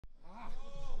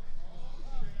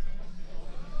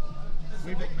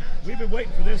We've been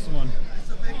waiting for this one.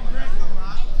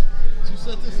 Did you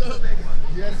set this up?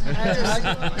 Yes.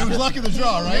 It was luck of the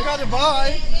draw, right? You got to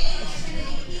buy.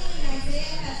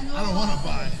 I don't want to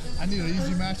buy. I need an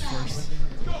easy match first.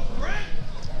 Go, Brent!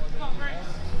 Come on, Brent.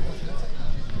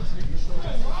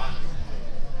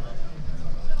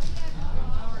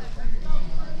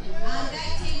 On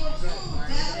back table 2,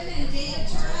 Devon and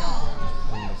Artem.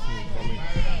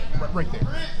 Right there.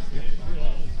 Yep.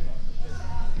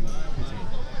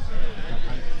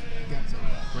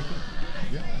 Right there.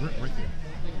 Yeah, right there.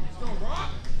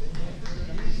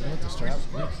 You want the strap?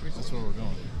 That's where we're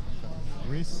going.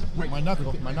 Wrist. Right. My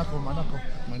knuckle. My knuckle. My knuckle.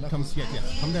 My knuckle. Come, yeah.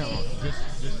 Come down. Just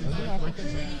right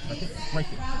there. Right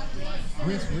there.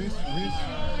 Wrist.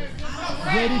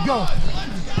 Ready, go.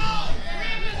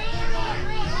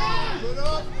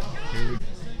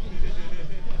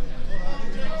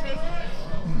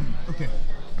 Okay.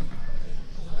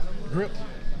 Grip.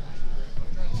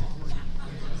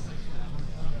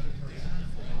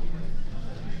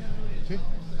 Okay.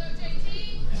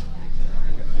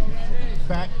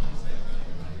 Back.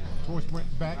 Towards Brent.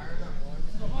 Back.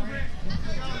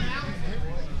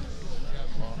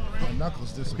 My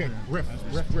knuckles disappearing. Okay.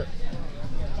 Grip.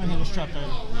 I know the strap there.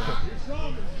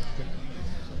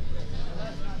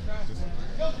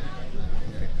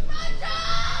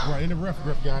 All right, in the ref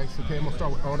grip, guys. Okay, I'm gonna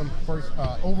start with Artem first.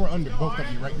 Over, under, both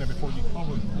of you, right now before you.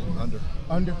 Over,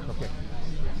 under. Okay.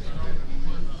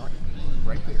 All right,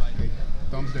 right there. Okay,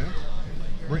 thumbs down.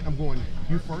 Brent, I'm going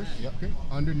you first. Yep. Okay,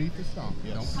 underneath the stomp.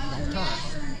 Yes. Don't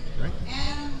turn. Right.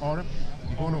 Artem,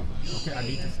 you're going over. Okay, I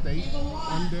need to stay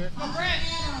under.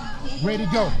 Ready,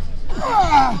 go.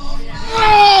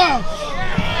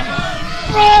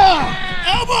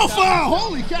 Elbow foul!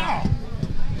 Holy cow!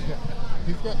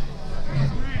 He's got.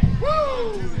 Woo!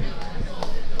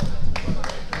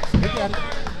 Look at it.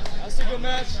 That's a good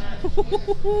match.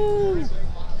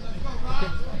 Okay.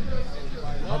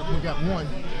 We got one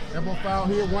elbow foul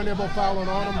here, one elbow foul on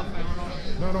Artem,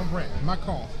 none on Brent. My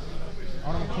call.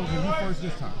 Artem, I'm closing you first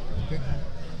this time. Okay.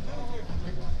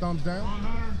 Thumbs down.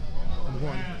 I'm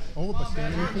going over, but stay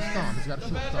underneath his thumb. He's got a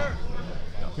short thumb.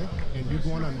 Okay. And you're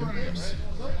going under. Yes.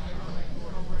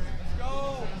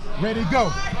 Ready,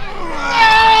 go.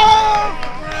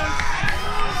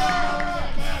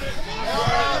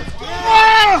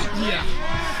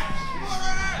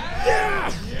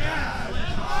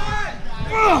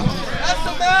 That's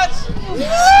the match.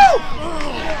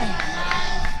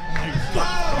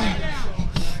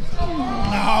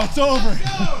 No, it's over.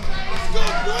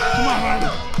 Come on,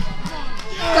 Artem.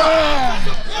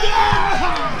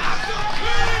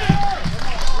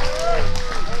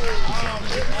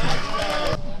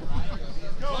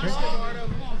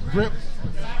 Grip.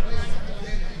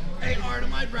 Hey,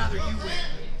 Artem, I'd rather you win.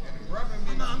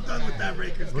 I'm done with that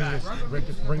Rakers guy.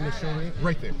 Bring this shoulder in.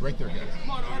 Right there, guys.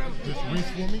 Come on, Artem. Just wrist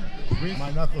for me. Wrist.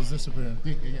 My knuckles disappearing.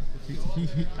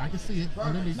 I can see it.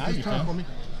 Underneath. Now Just you turn can. for me.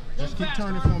 Just keep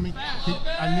turning for me.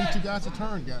 I need you guys to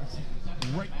turn, guys.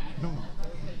 Right. No.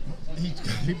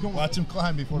 Keep going. Watch him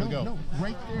climb before we go. No,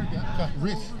 right there, guys.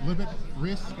 Wrist. A little bit.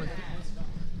 Wrist. Right there.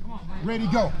 Ready,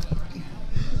 go. Okay.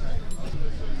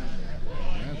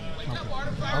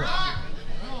 All right.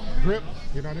 Grip.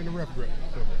 You're not in the ref grip.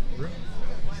 So, grip.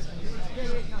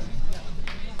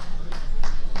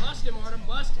 Bust him, Artem.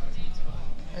 Bust him.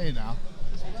 Hey now.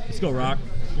 Let's go, Rock.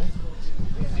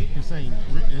 He's saying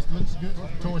it looks good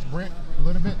towards Brent a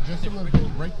little bit, just a little bit,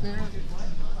 right there.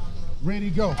 Ready,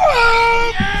 go.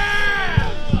 Behind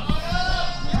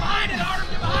it, Artem.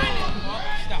 Get behind it.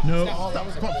 Stop. No. Stop. That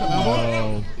was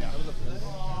elbow.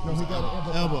 No, he got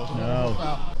an elbow. No.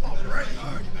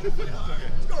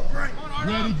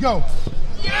 Ready, go.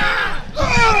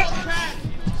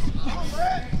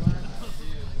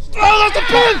 Oh, that's a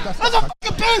pin! That's a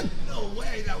fucking pin!